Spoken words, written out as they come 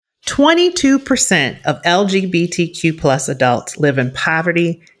22% of LGBTQ plus adults live in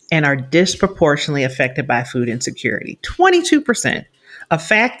poverty and are disproportionately affected by food insecurity. 22%, a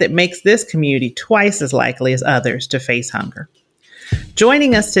fact that makes this community twice as likely as others to face hunger.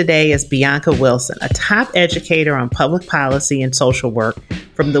 Joining us today is Bianca Wilson, a top educator on public policy and social work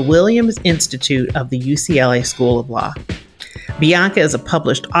from the Williams Institute of the UCLA School of Law. Bianca is a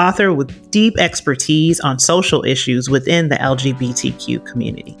published author with deep expertise on social issues within the LGBTQ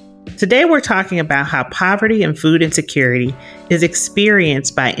community. Today, we're talking about how poverty and food insecurity is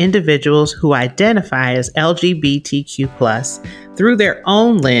experienced by individuals who identify as LGBTQ+ through their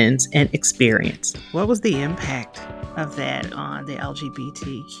own lens and experience. What was the impact of that on the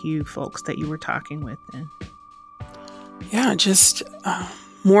LGBTQ folks that you were talking with then? Yeah, just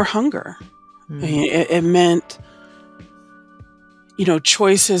more hunger. I mean, it meant,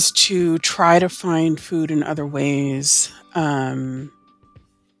 choices to try to find food in other ways,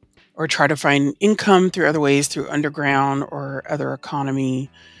 or try to find income through other ways, through underground or other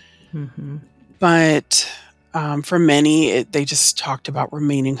economy. Mm-hmm. But for many, they just talked about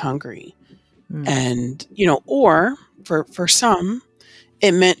remaining hungry. Mm. And, or for some,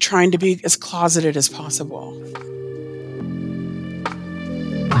 it meant trying to be as closeted as possible.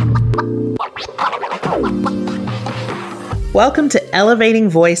 Welcome to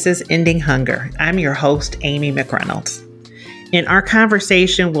Elevating Voices, Ending Hunger. I'm your host, Amy McReynolds. In our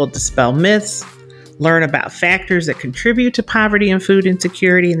conversation, we'll dispel myths, learn about factors that contribute to poverty and food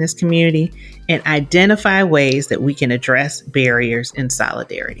insecurity in this community, and identify ways that we can address barriers in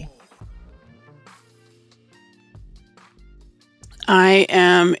solidarity. I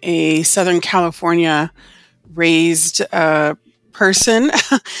am a Southern California raised person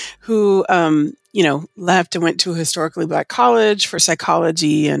who, left and went to a historically Black college for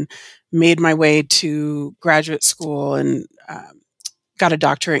psychology and made my way to graduate school and got a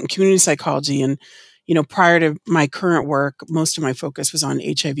doctorate in community psychology. And, prior to my current work, most of my focus was on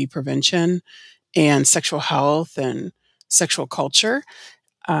HIV prevention and sexual health and sexual culture.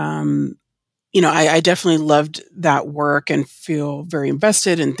 I definitely loved that work and feel very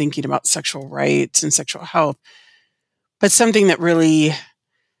invested in thinking about sexual rights and sexual health. But something that really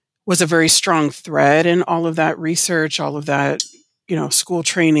was a very strong thread in all of that research, all of that, school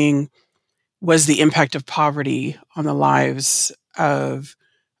training, was the impact of poverty on the lives of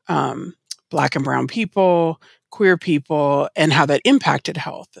Black and brown people, queer people, and how that impacted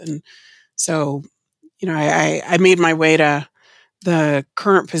health. And so, I made my way to the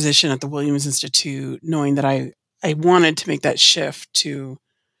current position at the Williams Institute, knowing that I wanted to make that shift to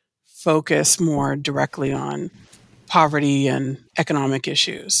focus more directly on poverty and economic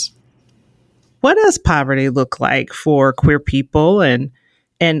issues. What does poverty look like for queer people, and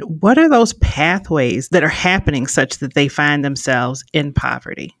what are those pathways that are happening such that they find themselves in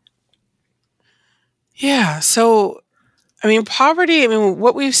poverty? Yeah, so poverty.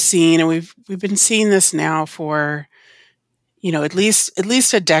 What we've seen, and we've been seeing this now for at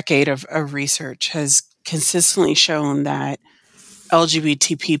least a decade of research has consistently shown that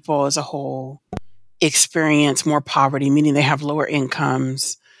LGBT people as a whole experience more poverty, meaning they have lower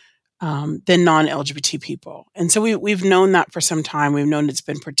incomes than non-LGBT people. And so we've known that for some time. We've known it's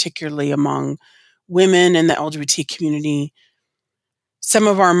been particularly among women in the LGBT community. Some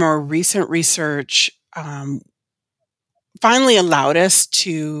of our more recent research finally allowed us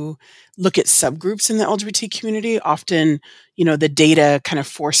to look at subgroups in the LGBT community. Often, the data kind of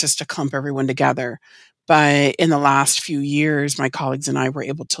force us to clump everyone together. But in the last few years, my colleagues and I were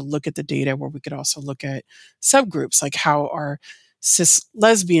able to look at the data where we could also look at subgroups, like how are cis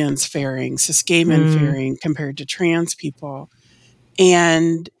lesbians faring, cis gay men faring compared to trans people.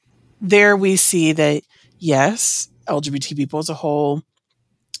 And there we see that, yes, LGBT people as a whole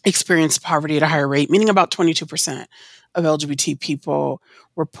experience poverty at a higher rate, meaning about 22% of LGBT people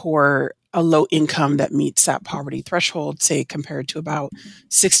report a low income that meets that poverty threshold, say, compared to about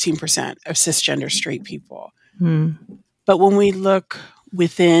 16% of cisgender straight people. But when we look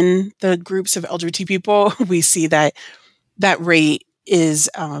within the groups of LGBT people, we see that rate is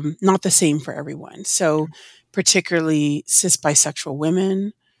not the same for everyone. So particularly cis bisexual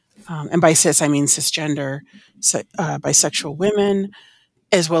women, and by cis I mean cisgender bisexual women,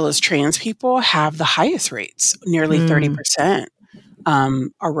 as well as trans people, have the highest rates. Nearly 30%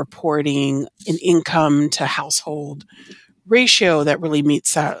 are reporting an income to household ratio that really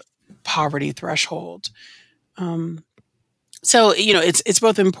meets that poverty threshold. So, it's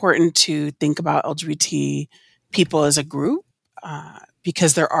both important to think about LGBT people as a group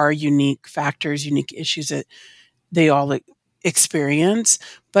because there are unique factors, unique issues that they all experience,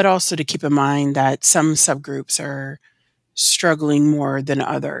 but also to keep in mind that some subgroups are struggling more than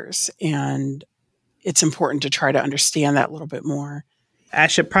others. And it's important to try to understand that a little bit more. I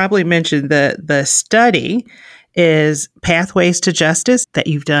should probably mention the study is Pathways to Justice that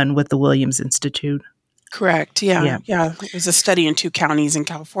you've done with the Williams Institute. Correct. Yeah. Yeah. Yeah. It was a study in 2 counties in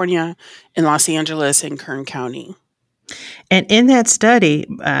California, in Los Angeles and Kern County. And in that study,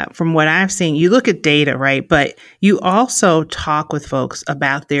 from what I've seen, you look at data, right? But you also talk with folks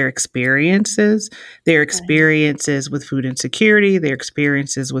about their experiences with food insecurity, their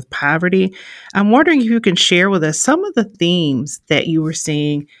experiences with poverty. I'm wondering if you can share with us some of the themes that you were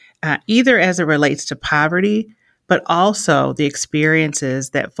seeing, either as it relates to poverty, but also the experiences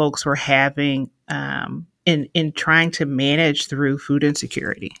that folks were having in trying to manage through food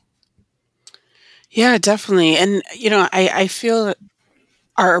insecurity. Yeah, definitely. And, I feel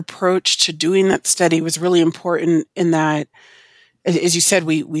our approach to doing that study was really important in that, as you said,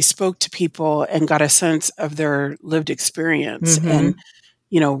 we spoke to people and got a sense of their lived experience. And,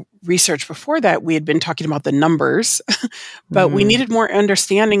 Mm-hmm. Research before that, we had been talking about the numbers, but we Mm. needed more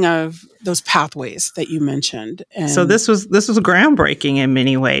understanding of those pathways that you mentioned. So And this was groundbreaking in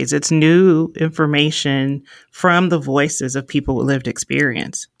many ways. It's new information from the voices of people with lived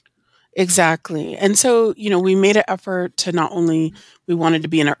experience. exactly. And so, we made an effort to not only we wanted to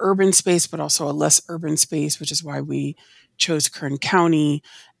be in an urban space, but also a less urban space, which is why we chose Kern County,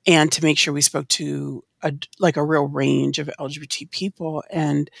 and to make sure we spoke to a real range of LGBT people.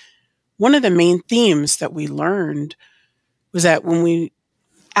 And one of the main themes that we learned was that when we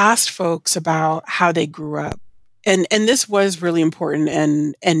asked folks about how they grew up, and this was really important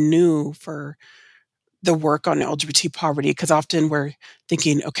and new for the work on LGBT poverty, because often we're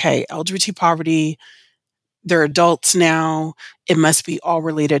thinking, okay, LGBT poverty, they're adults now, it must be all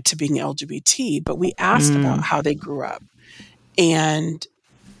related to being LGBT. But we asked about Mm. how they grew up. And,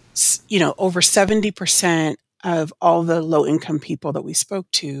 over 70% of all the low income people that we spoke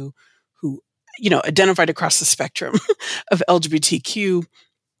to who, identified across the spectrum of LGBTQ,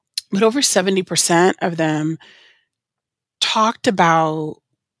 but over 70% of them talked about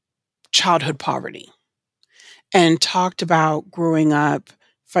childhood poverty and talked about growing up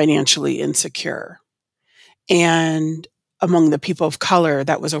financially insecure. And among the people of color,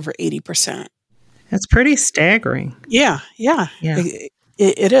 that was over 80%. That's pretty staggering. Yeah, yeah, Yeah.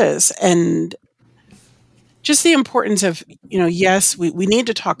 it is. And just the importance of, yes, we need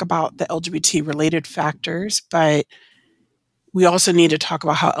to talk about the LGBT related factors, but we also need to talk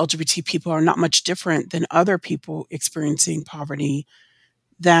about how LGBT people are not much different than other people experiencing poverty,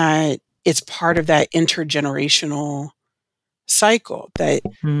 that it's part of that intergenerational cycle, that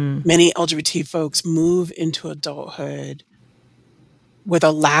Mm. many LGBT folks move into adulthood with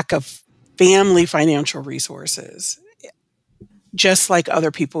a lack of family financial resources, just like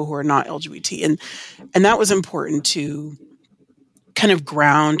other people who are not LGBT. And that was important to kind of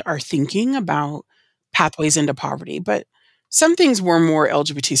ground our thinking about pathways into poverty. But some things were more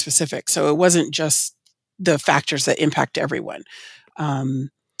LGBT specific. So it wasn't just the factors that impact everyone.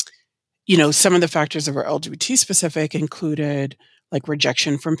 Um, some of the factors that were LGBT specific included like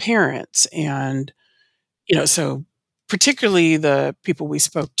rejection from parents. And, so particularly the people we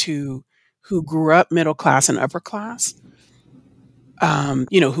spoke to who grew up middle class and upper class,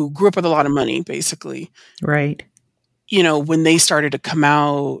 who grew up with a lot of money, basically, Right. when they started to come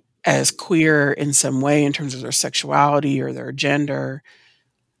out as queer in some way in terms of their sexuality or their gender,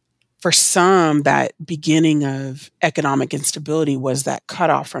 for some, that beginning of economic instability was that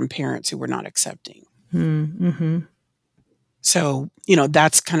cutoff from parents who were not accepting. Mm-hmm. So,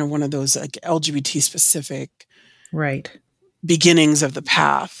 that's kind of one of those like LGBT specific Right. beginnings of the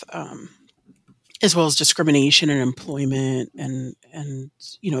path, as well as discrimination in employment and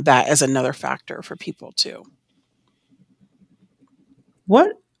that as another factor for people too.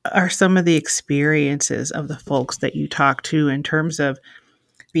 What are some of the experiences of the folks that you talk to in terms of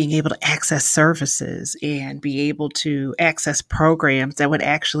being able to access services and be able to access programs that would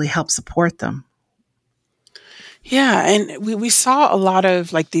actually help support them? Yeah, and we saw a lot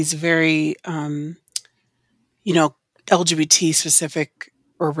of like these very you know, LGBT specific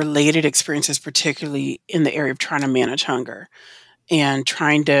or related experiences, particularly in the area of trying to manage hunger and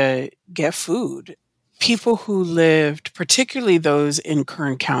trying to get food. People who lived, particularly those in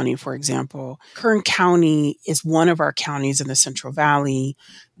Kern County, for example. Kern County is one of our counties in the Central Valley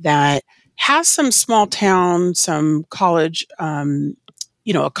that has some small town, some college,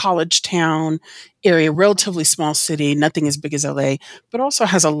 a college town area, relatively small city, nothing as big as LA, but also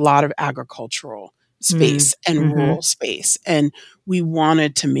has a lot of agricultural space and Mm-hmm. rural space. And we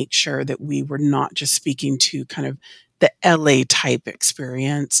wanted to make sure that we were not just speaking to kind of the LA type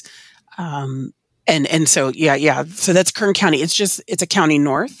experience. Um, And so yeah. So that's Kern County. It's a county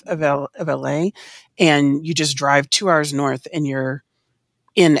north of LA, and you just drive 2 hours north, and you're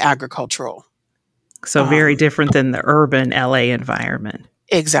in agricultural. So very different than the urban LA environment.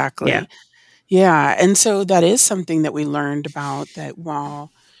 Yeah. Exactly. Yeah, and so that is something that we learned about, that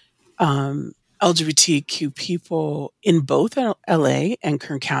while um, LGBTQ people in both LA and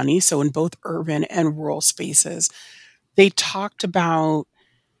Kern County, so in both urban and rural spaces, they talked about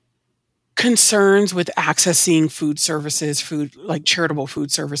concerns with accessing food services, food like charitable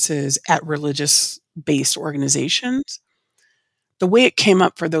food services at religious based organizations. The way it came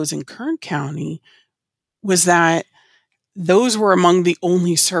up for those in Kern County was that those were among the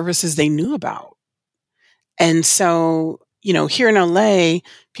only services they knew about. And so, here in LA,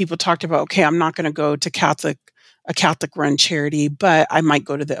 people talked about, okay, I'm not going to go to a Catholic run charity, but I might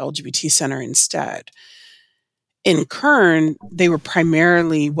go to the LGBT center instead. In Kern, they were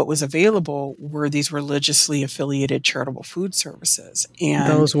primarily, what was available were these religiously affiliated charitable food services. And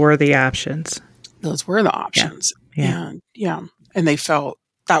Those were the options. those were the options. Yeah. And and they felt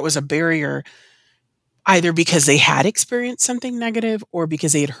that was a barrier, either because they had experienced something negative, or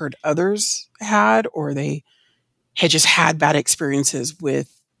because they had heard others had, or they had just had bad experiences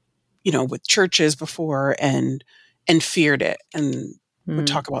with churches before, and feared it, and would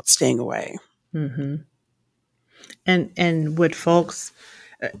talk about staying away. Mm-hmm. And would folks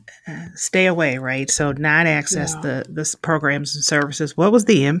stay away, right? So not access the programs and services. What was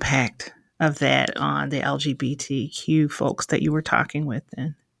the impact of that on the LGBTQ folks that you were talking with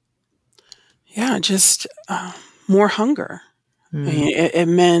then? Yeah, just more hunger. I mean, it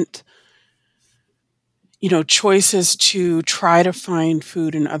meant choices to try to find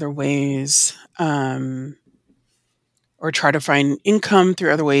food in other ways, or try to find income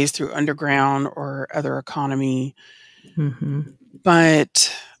through other ways, through underground or other economy. Mm-hmm.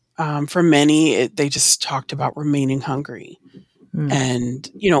 But for many, they just talked about remaining hungry. And,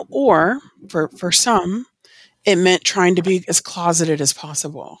 or for some, it meant trying to be as closeted as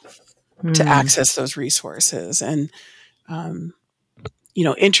possible to access those resources. And,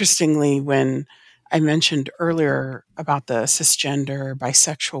 interestingly, when I mentioned earlier about the cisgender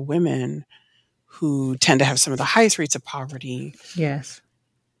bisexual women who tend to have some of the highest rates of poverty, Yes,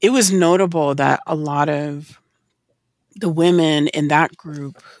 it was notable that a lot of the women in that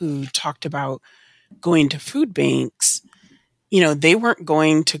group who talked about going to food banks, they weren't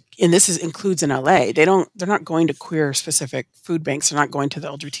going to, and this includes in LA, they're not going to queer specific food banks. They're not going to the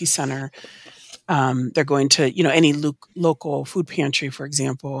LGBT center. They're going to, any local food pantry, for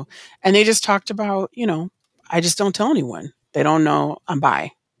example. And they just talked about, I just don't tell anyone. They don't know I'm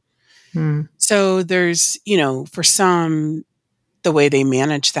bi. So there's, for some, the way they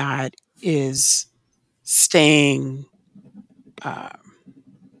manage that is staying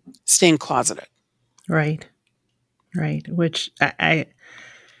closeted. right. Which I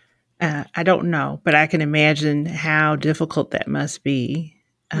don't know, but I can imagine how difficult that must be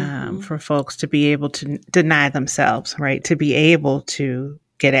for folks to be able to deny themselves, right? To be able to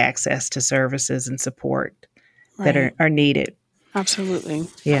get access to services and support that are needed. Absolutely.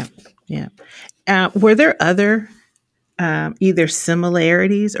 Yeah. Were there other either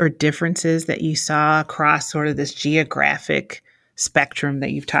similarities or differences that you saw across sort of this geographic spectrum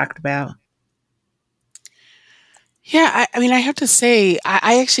that you've talked about? Yeah, I mean, I have to say,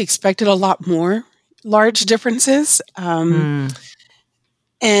 I actually expected a lot more large differences. And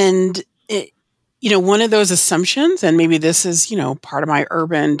one of those assumptions, and maybe this is, part of my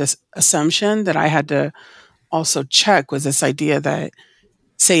urban assumption that I had to also check, was this idea that,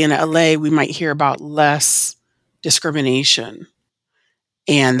 say, in LA, we might hear about less discrimination.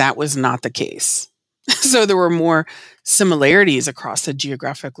 And that was not the case. So there were more similarities across the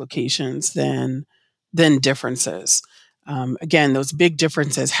geographic locations than differences. Again, those big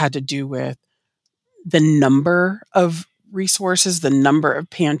differences had to do with the number of resources, the number of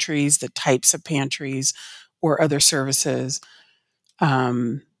pantries, the types of pantries or other services.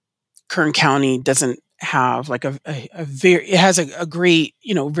 Kern County doesn't have like a very, it has a great,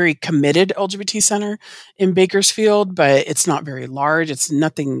 very committed LGBT center in Bakersfield, but it's not very large. It's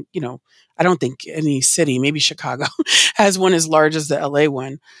nothing, I don't think any city, maybe Chicago, has one as large as the LA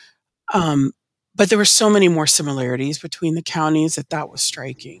one. But there were so many more similarities between the counties that was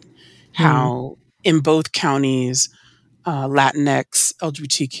striking. How in both counties, Latinx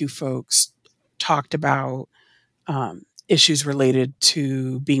LGBTQ folks talked about issues related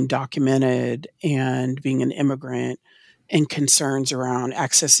to being documented and being an immigrant, and concerns around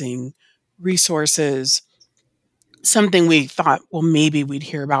accessing resources. Something we thought, well, maybe we'd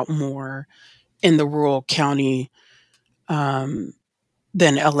hear about more in the rural county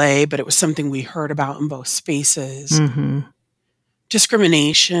than LA, but it was something we heard about in both spaces. Mm-hmm.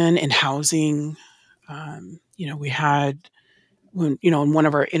 Discrimination in housing. We had, in one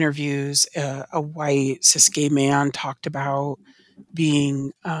of our interviews, a white cis gay man talked about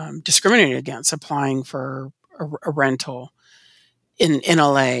being discriminated against applying for a rental in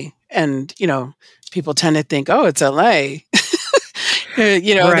LA. And, people tend to think, oh, it's LA. They're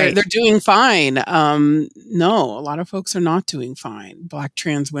Right. doing fine. No, a lot of folks are not doing fine. Black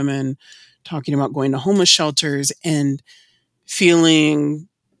trans women talking about going to homeless shelters and feeling,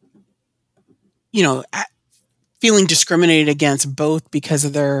 feeling discriminated against both because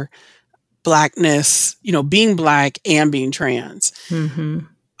of their blackness, being black and being trans.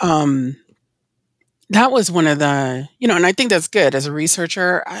 Mm-hmm. That was one of the, and I think that's good as a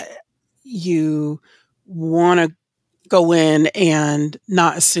researcher. You want to go in and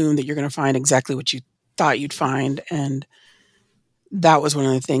not assume that you're going to find exactly what you thought you'd find. And that was one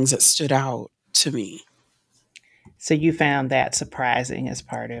of the things that stood out to me. So you found that surprising as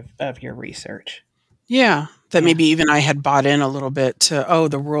part of your research. Yeah. That Yeah. maybe even I had bought in a little bit to,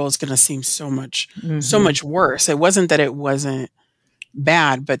 the world is going to seem so much worse. It wasn't that it wasn't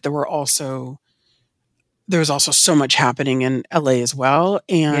bad, but there was also so much happening in LA as well.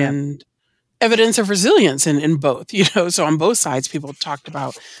 And evidence of resilience in both, so on both sides, people talked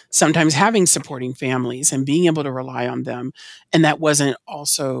about sometimes having supporting families and being able to rely on them. And that wasn't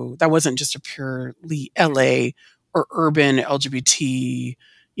just a purely LA or urban LGBT,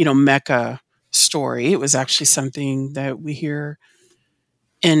 Mecca story. It was actually something that we hear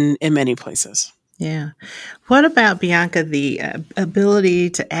in many places. Yeah. What about, Bianca, the ability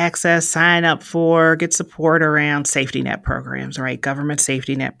to access, sign up for, get support around safety net programs, right? Government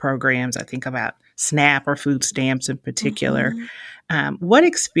safety net programs. I think about SNAP or food stamps in particular. What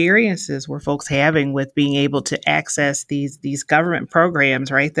experiences were folks having with being able to access these government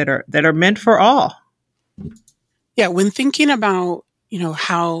programs, right? That are meant for all. Yeah. When thinking about,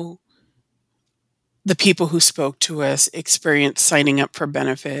 how the people who spoke to us experienced signing up for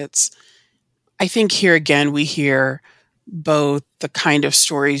benefits, I think here again, we hear both the kind of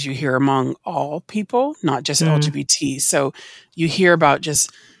stories you hear among all people, not just LGBT. So you hear about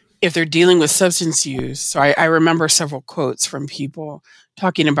just if they're dealing with substance use. So I remember several quotes from people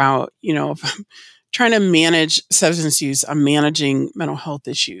talking about, if I'm trying to manage substance use, I'm managing mental health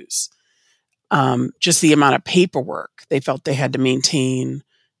issues. Just the amount of paperwork they felt they had to maintain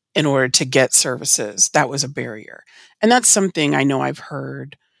in order to get services, that was a barrier. And that's something I know I've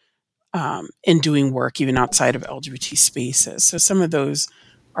heard in doing work even outside of LGBT spaces. So some of those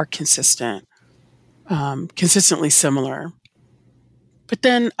are consistently similar. But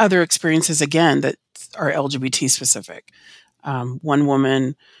then other experiences, again, that are LGBT specific. One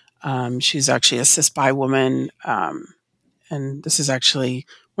woman, she's actually a cis bi woman, and this is actually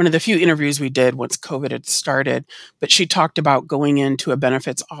one of the few interviews we did once COVID had started, but she talked about going into a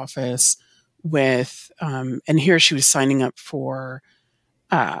benefits office with, and here she was signing up for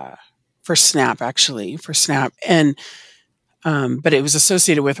SNAP, and but it was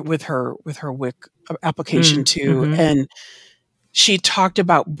associated with her WIC application too. And she talked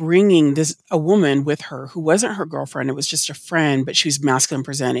about bringing a woman with her who wasn't her girlfriend. It was just a friend, but she was masculine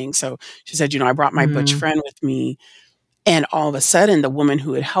presenting. So she said, I brought my butch friend with me. And all of a sudden, the woman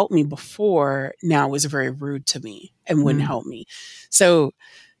who had helped me before now was very rude to me and wouldn't help me. So,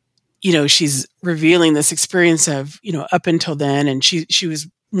 she's revealing this experience of, up until then, and she was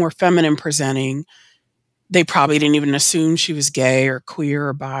more feminine presenting. They probably didn't even assume she was gay or queer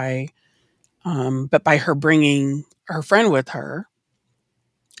or bi. But by her bringing her friend with her,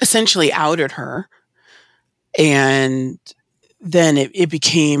 essentially outed her. And then it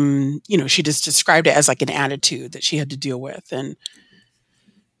became, she just described it as like an attitude that she had to deal with. And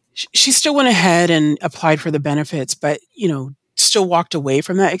she still went ahead and applied for the benefits, but, still walked away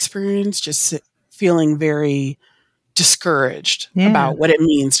from that experience, just feeling very discouraged about what it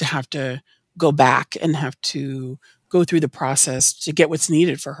means to have to go back and have to go through the process to get what's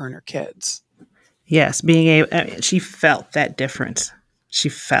needed for her and her kids. Yes, being able, she felt that difference. She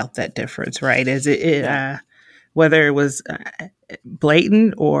felt that difference, right? As whether it was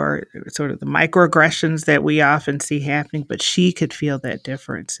blatant or sort of the microaggressions that we often see happening, but she could feel that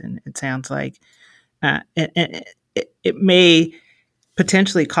difference. And it sounds like it may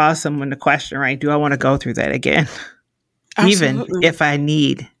potentially cause someone to question, right? Do I want to go through that again? Absolutely. Even if I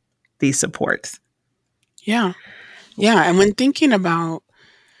need these supports. Yeah. Yeah. And when thinking about,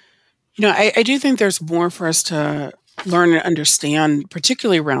 I do think there's more for us to learn and understand,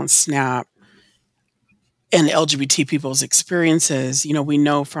 particularly around SNAP and LGBT people's experiences. We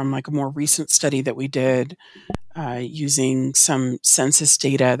know from like a more recent study that we did using some census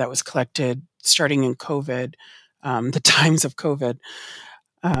data that was collected starting in COVID, the times of COVID,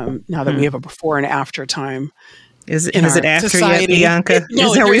 now that we have a before and after time Is in it our after yet, society. Bianca? No,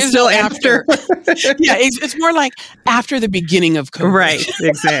 Are there we is no still after. after? Yeah, it's more like after the beginning of COVID. Right,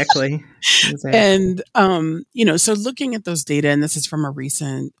 exactly. And, so looking at those data, and this is from a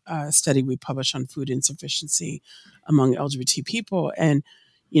recent study we published on food insufficiency among LGBT people. And,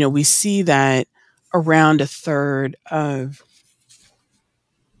 we see that around a third of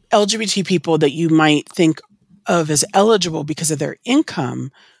LGBT people that you might think of as eligible because of their income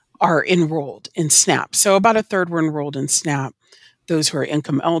are enrolled in SNAP. So about a third were enrolled in SNAP, those who are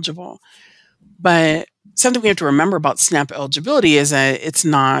income eligible. But something we have to remember about SNAP eligibility is that it's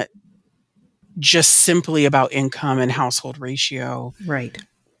not just simply about income and household ratio. Right.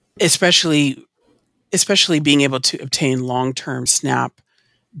 Especially being able to obtain long-term SNAP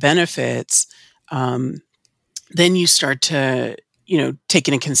benefits. Then you start to, take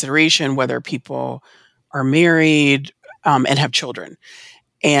into consideration whether people are married and have children.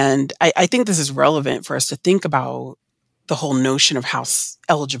 And I think this is relevant for us to think about the whole notion of how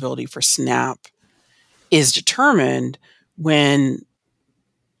eligibility for SNAP is determined when,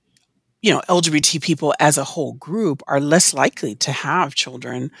 LGBT people as a whole group are less likely to have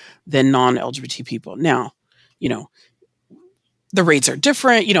children than non-LGBT people. Now, the rates are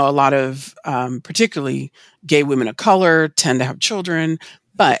different. A lot of particularly gay women of color tend to have children,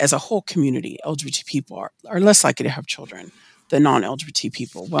 but as a whole community, LGBT people are less likely to have children than non-LGBT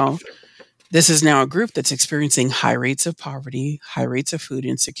people. Well, this is now a group that's experiencing high rates of poverty, high rates of food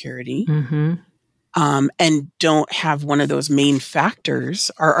insecurity, and don't have one of those main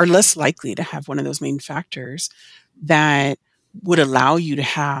factors, are less likely to have one of those main factors that would allow you to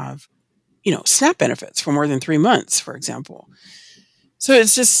have, SNAP benefits for more than 3 months, for example. So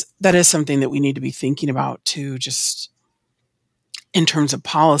it's just, that is something that we need to be thinking about too, just in terms of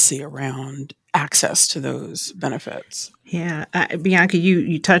policy around access to those benefits. Yeah. Bianca,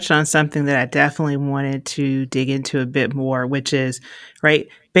 you touched on something that I definitely wanted to dig into a bit more, which is, right,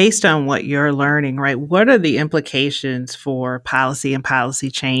 based on what you're learning, right, what are the implications for policy and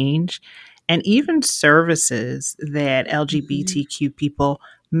policy change and even services that LGBTQ people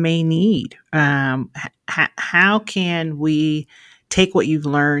may need? How can we take what you've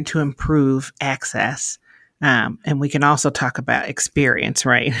learned to improve access? And we can also talk about experience,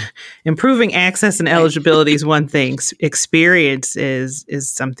 right? Improving access and eligibility is one thing. Experience is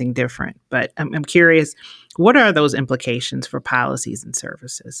something different. But I'm curious, what are those implications for policies and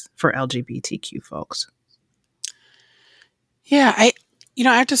services for LGBTQ folks? Yeah, I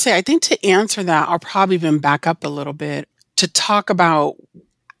have to say, I think to answer that, I'll probably even back up a little bit to talk about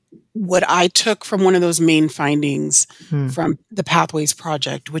what I took from one of those main findings from the Pathways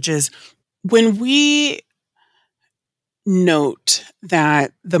Project, which is when we note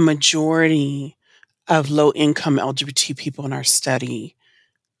that the majority of low-income LGBT people in our study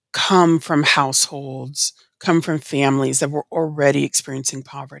come from households, come from families that were already experiencing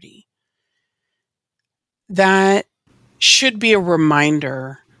poverty. That should be a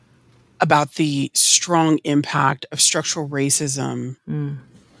reminder about the strong impact of structural racism and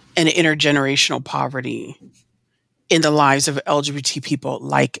intergenerational poverty in the lives of LGBT people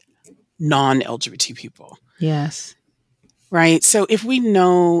like non-LGBT people. Yes. Right? So if we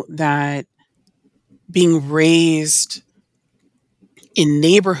know that being raised in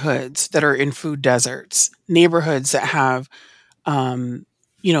neighborhoods that are in food deserts, neighborhoods that have,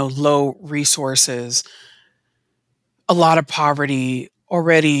 low resources, a lot of poverty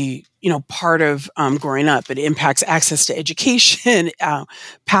already, part of growing up, it impacts access to education,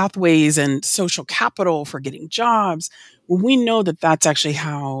 pathways and social capital for getting jobs. When we know that that's actually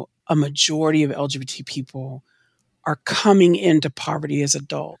how a majority of LGBT people are coming into poverty as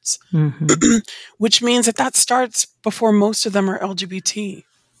adults, which means that starts before most of them are LGBT.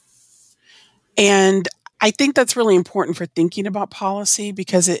 And I think that's really important for thinking about policy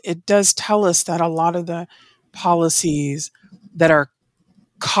because it does tell us that a lot of the policies that our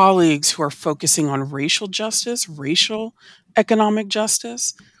colleagues who are focusing on racial justice, racial economic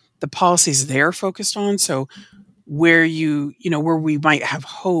justice, the policies they're focused on. So where where we might have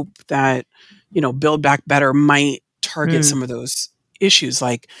hope that, Build Back Better might target some of those issues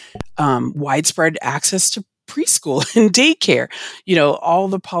like widespread access to preschool and daycare, all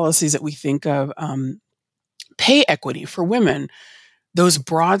the policies that we think of, pay equity for women, those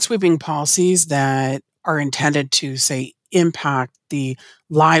broad sweeping policies that are intended to, say, impact the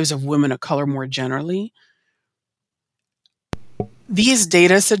lives of women of color more generally. These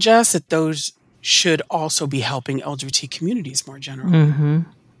data suggest that those should also be helping LGBT communities more generally.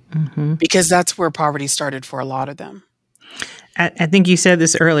 Hmm. because that's where poverty started for a lot of them. I think you said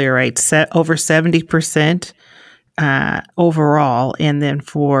this earlier, right? Over 70% overall. And then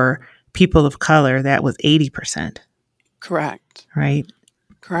for people of color, that was 80%, Correct. right?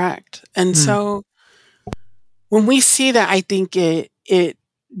 Correct. And Mm. so when we see that, I think it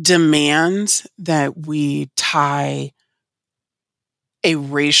demands that we tie a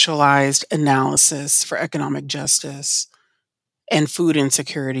racialized analysis for economic justice and food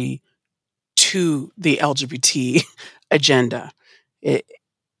insecurity to the LGBT agenda. It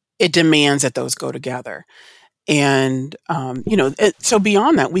it demands that those go together. And so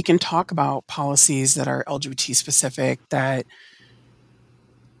beyond that, we can talk about policies that are LGBT specific, that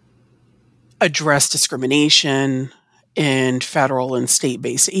address discrimination in federal and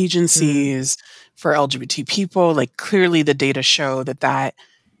state-based Mm. agencies for LGBT people. Like, clearly the data show that that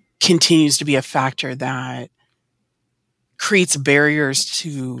continues to be a factor that creates barriers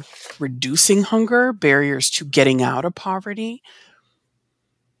to reducing hunger, barriers to getting out of poverty.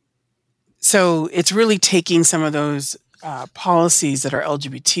 So it's really taking some of those policies that are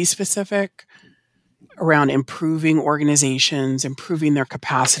LGBT specific around improving organizations, improving their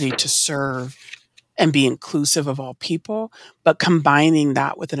capacity to serve and be inclusive of all people, but combining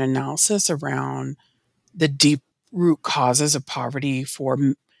that with an analysis around the deep root causes of poverty for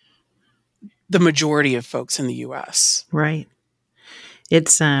the majority of folks in the US. Right.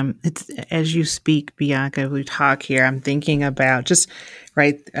 It's as you speak, Bianca, we talk here, I'm thinking about just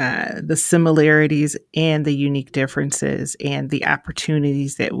the similarities and the unique differences and the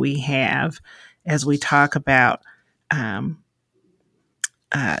opportunities that we have as we talk about um,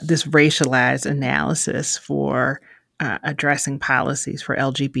 this racialized analysis for addressing policies for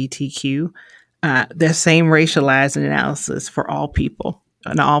LGBTQ. The same racialized analysis for all people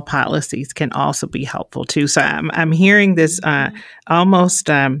and all policies can also be helpful too. So I'm hearing this almost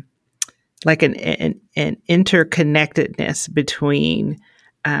like an interconnectedness between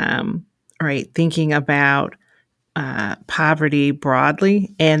thinking about poverty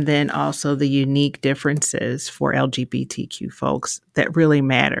broadly, and then also the unique differences for LGBTQ folks that really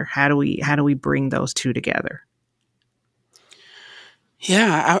matter. How do we bring those two together?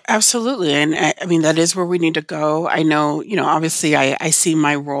 Yeah, absolutely. And I mean, that is where we need to go. I know, obviously I see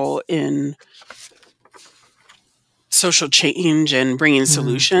my role in social change and bringing Mm.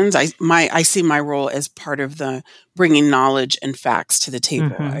 solutions. I see my role as part of the bringing knowledge and facts to the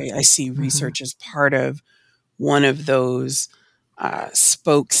table. Mm-hmm. I see Mm-hmm. research as part of one of those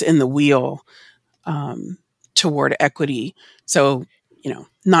spokes in the wheel um, toward equity. So,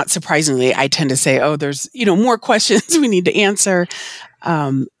 not surprisingly, I tend to say, oh, there's, more questions we need to answer.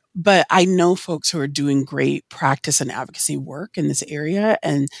 Um, but I know folks who are doing great practice and advocacy work in this area,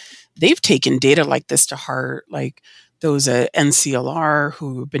 and they've taken data like this to heart, like those at NCLR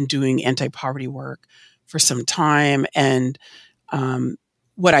who have been doing anti-poverty work for some time. And um,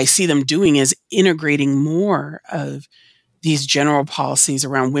 what I see them doing is integrating more of these general policies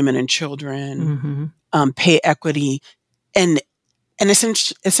around women and children, Mm-hmm. pay equity, and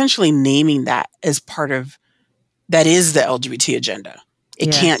essentially naming that as part of that is the LGBT agenda.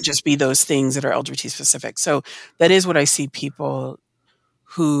 It can't Yes. just be those things that are LGBT specific. So that is what I see people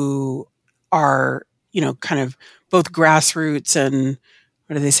who are, kind of both grassroots and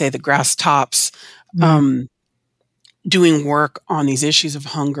what do they say, the grass tops, Mm. um, doing work on these issues of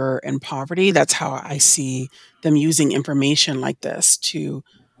hunger and poverty. That's how I see them using information like this to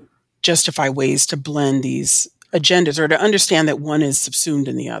justify ways to blend these agendas or to understand that one is subsumed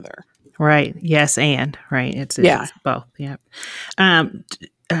in the other. Right. Yes, and right. It's Yeah. it's both. Yeah. Um,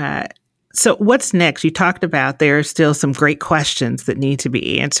 uh, so what's next? You talked about there are still some great questions that need to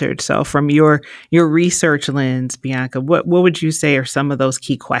be answered. So from your research lens, Bianca, what would you say are some of those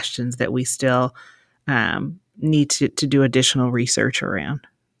key questions that we still need to do additional research around?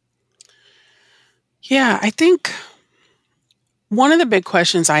 Yeah, I think one of the big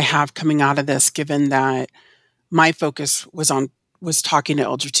questions I have coming out of this, given that my focus was talking to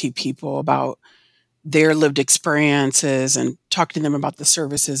LGBT people about their lived experiences and talking to them about the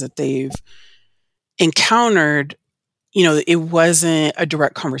services that they've encountered, it wasn't a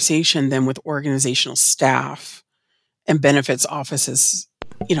direct conversation then with organizational staff and benefits offices,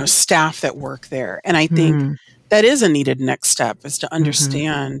 staff that work there. And I think Mm. that is a needed next step, is to Hmm.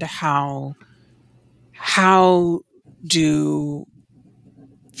 understand how do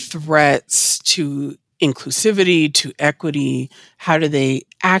threats to inclusivity, to equity, how do they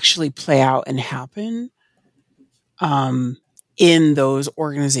actually play out and happen um, in those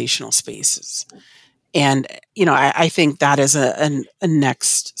organizational spaces? And I think that is a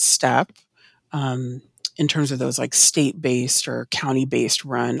next step. Um, in terms of those like state-based or county-based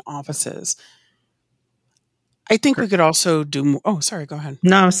run offices. I think we could also do more. Oh, sorry, go ahead.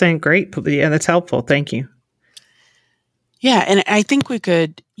 No, I was saying great. Yeah, that's helpful. Thank you. Yeah, and I think we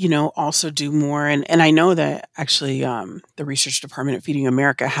could, also do more. And I know that actually the research department at Feeding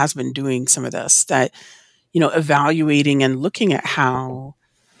America has been doing some of this, that, evaluating and looking at how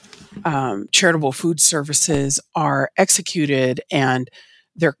charitable food services are executed and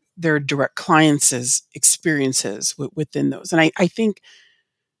their direct clients' experiences within those. And I think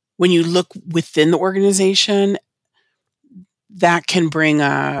when you look within the organization, that can bring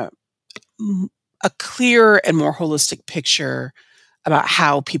a clearer and more holistic picture about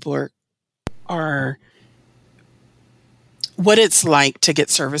how people are what it's like to get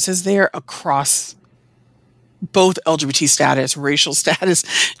services there across both LGBT status, racial status,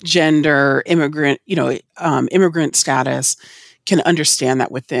 gender, immigrant status, can understand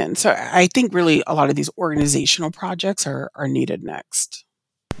that within. So I think really a lot of these organizational projects are needed next.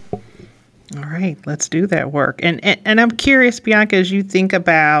 All right, let's do that work. And I'm curious, Bianca, as you think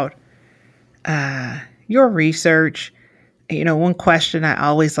about your research, one question I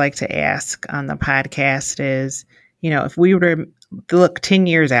always like to ask on the podcast is, if we were to look 10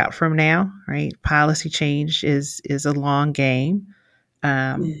 years out from now, right? Policy change is a long game.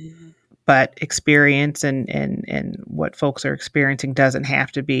 But experience and what folks are experiencing doesn't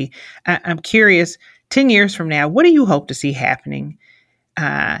have to be. I'm curious, 10 years from now, what do you hope to see happening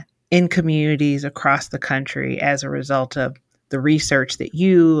in communities across the country as a result of the research that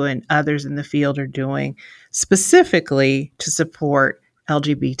you and others in the field are doing, specifically to support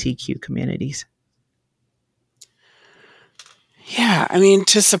LGBTQ communities? Yeah,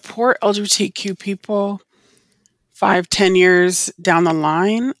 to support LGBTQ people 5-10 years down the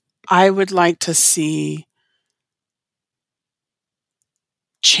line, I would like to see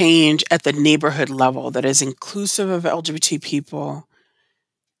change at the neighborhood level that is inclusive of LGBT people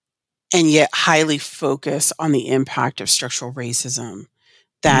and yet highly focused on the impact of structural racism,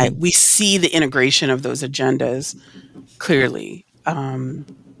 that we see the integration of those agendas clearly,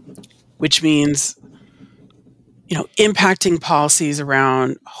 which means impacting policies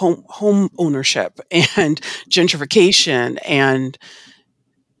around home ownership and gentrification and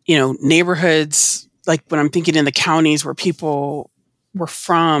neighborhoods, like when I'm thinking in the counties where people were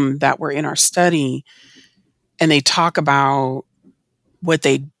from that were in our study, and they talk about what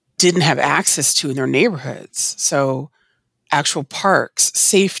they didn't have access to in their neighborhoods. So actual parks,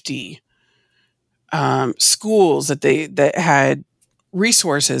 safety, schools that had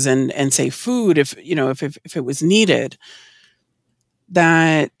resources and say food if it was needed,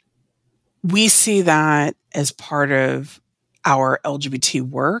 that we see that as part of our LGBT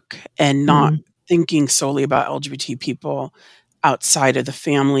work and not thinking solely about LGBT people outside of the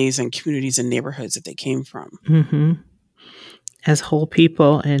families and communities and neighborhoods that they came from. Mm-hmm. As whole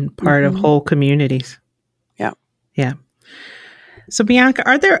people and part of whole communities. Yeah. Yeah. So, Bianca,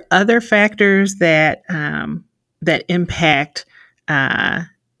 are there other factors that that impact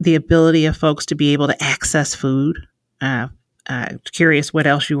the ability of folks to be able to access food? Curious what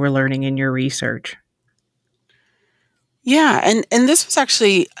else you were learning in your research. Yeah, and this was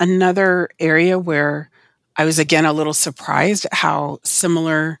actually another area where I was again a little surprised at how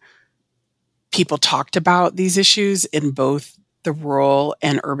similar people talked about these issues in both the rural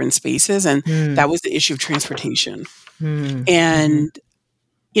and urban spaces, and that was the issue of transportation. And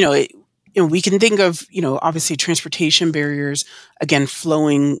we can think of obviously transportation barriers again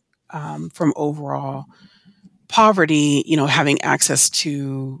flowing from overall poverty, having access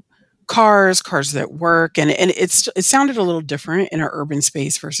to cars that work, and it sounded a little different in our urban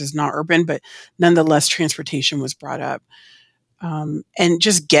space versus not urban, but nonetheless transportation was brought up, and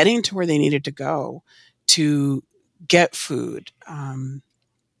just getting to where they needed to go to get food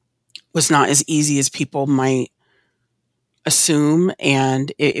was not as easy as people might assume,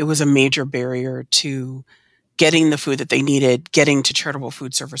 and it was a major barrier to getting the food that they needed, getting to charitable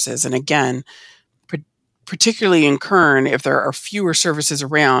food services. And again, particularly in Kern, if there are fewer services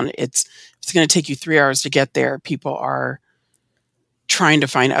around, it's going to take you 3 hours to get there. People are trying to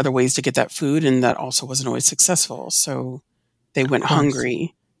find other ways to get that food, and that also wasn't always successful. So they went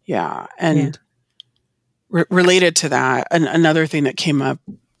hungry. Yeah. And related to that, another thing that came up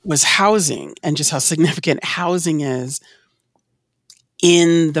was housing, and just how significant housing is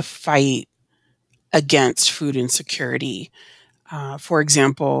in the fight against food insecurity. For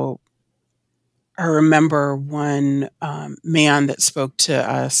example, I remember one man that spoke to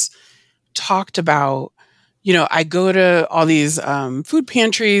us talked about, I go to all these food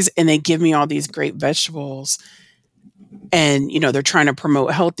pantries and they give me all these great vegetables, and, they're trying to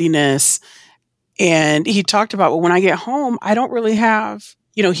promote healthiness. And he talked about, well, when I get home, I don't really have,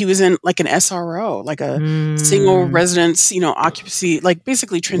 he was in like an SRO, like a single residence, occupancy, like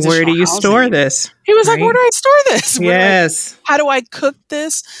basically transitional Where do you housing. store this? He was like, where do I store this? Yes. How do I cook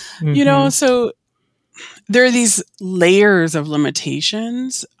this? So there are these layers of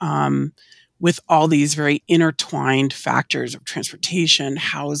limitations with all these very intertwined factors of transportation,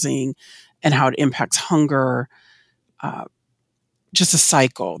 housing, and how it impacts hunger. Just a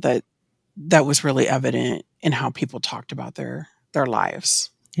cycle that was really evident in how people talked about their lives.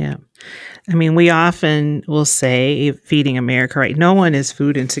 Yeah. I mean, we often will say, Feeding America, right? No one is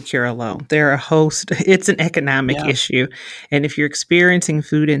food insecure alone. There are a host, it's an economic issue. And if you're experiencing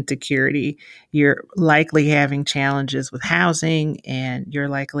food insecurity, you're likely having challenges with housing, and you're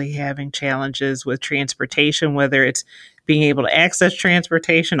likely having challenges with transportation, whether it's being able to access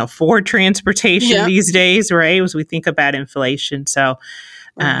transportation, afford transportation these days, right? As we think about inflation. So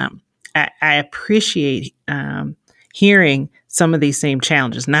I appreciate hearing some of these same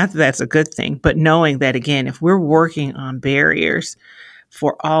challenges. Not that that's a good thing, but knowing that, again, if we're working on barriers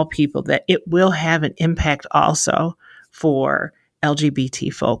for all people, that it will have an impact also for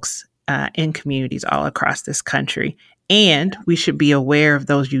LGBT folks in communities all across this country. And we should be aware of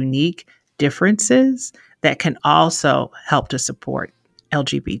those unique differences that can also help to support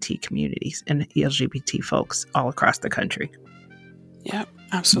LGBT communities and LGBT folks all across the country. Yeah,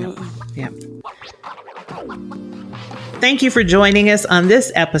 absolutely. Yeah. Thank you for joining us on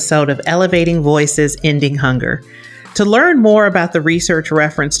this episode of Elevating Voices, Ending Hunger. To learn more about the research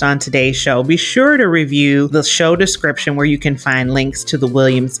referenced on today's show, be sure to review the show description where you can find links to the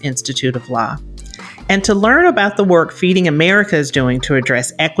Williams Institute of Law. And to learn about the work Feeding America is doing to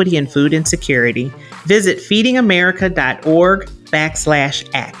address equity and food insecurity, visit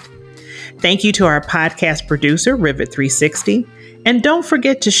feedingamerica.org/act. Thank you to our podcast producer, Rivet360. And don't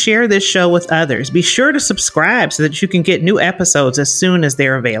forget to share this show with others. Be sure to subscribe so that you can get new episodes as soon as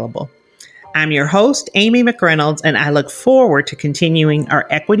they're available. I'm your host, Amy McReynolds, and I look forward to continuing our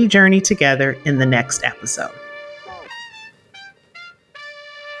equity journey together in the next episode.